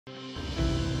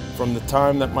From the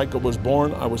time that Michael was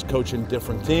born, I was coaching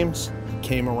different teams. He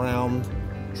came around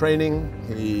training.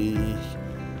 He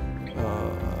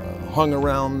hung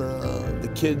around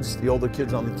the kids, the older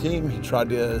kids on the team. He tried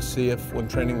to see if, when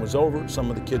training was over,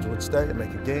 some of the kids would stay and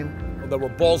make a game. There were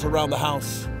balls around the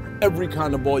house, every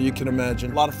kind of ball you can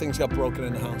imagine. A lot of things got broken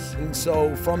in the house. And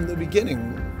so from the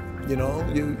beginning, you know,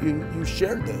 you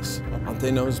shared this. Ante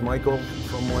knows Michael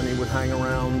from when he would hang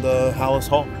around Hallis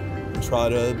Hall and try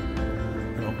to,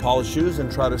 you know, polish shoes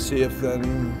and try to see if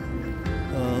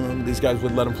then these guys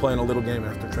would let him play in a little game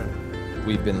after training.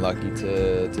 We've been lucky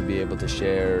to be able to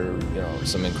share, you know,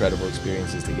 some incredible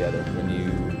experiences together.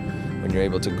 When you're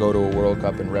able to go to a World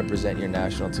Cup and represent your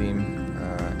national team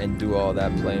and do all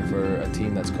that playing for a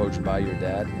team that's coached by your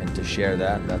dad, and to share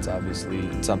that, that's obviously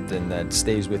something that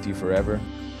stays with you forever.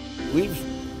 We've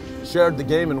shared the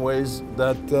game in ways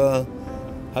that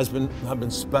have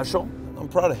been special. I'm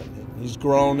proud of him. He's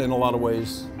grown in a lot of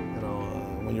ways. You know,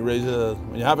 when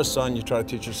you have a son, you try to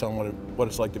teach your son what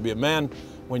it's like to be a man.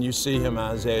 When you see him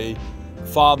as a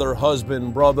father,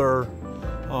 husband, brother,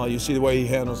 you see the way he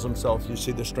handles himself. You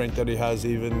see the strength that he has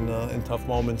even in tough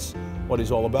moments, what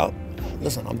he's all about.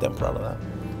 Listen, I'm damn proud of that.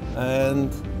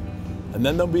 And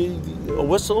then there'll be a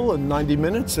whistle and 90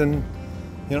 minutes, and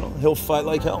you know, he'll fight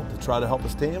like hell to try to help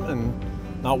his team and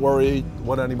not worry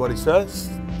what anybody says.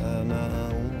 And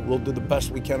we'll do the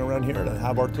best we can around here to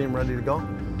have our team ready to go.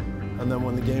 And then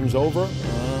when the game's over,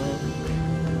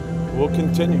 we'll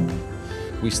continue.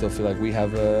 We still feel like we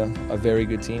have a very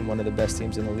good team, one of the best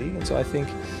teams in the league. And so I think,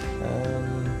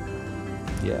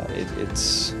 yeah,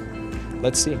 it's,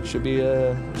 let's see, should be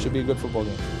a good football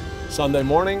game. Sunday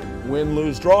morning, win,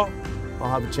 lose, draw. I'll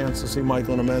have a chance to see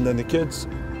Michael and Amanda and the kids.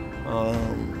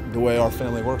 The way our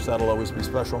family works, that'll always be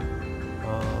special.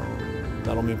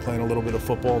 That'll mean playing a little bit of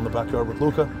football in the backyard with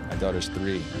Luca. My daughter's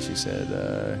 3. She said,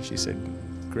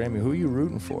 Grammy, who are you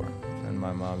rooting for? And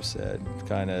my mom said,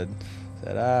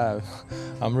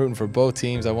 I'm rooting for both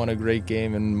teams. I want a great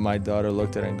game. And my daughter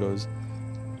looked at her and goes,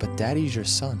 but Daddy's your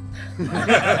son.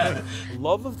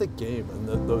 Love of the game and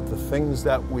the things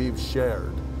that we've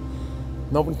shared,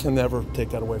 no one can ever take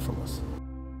that away from us.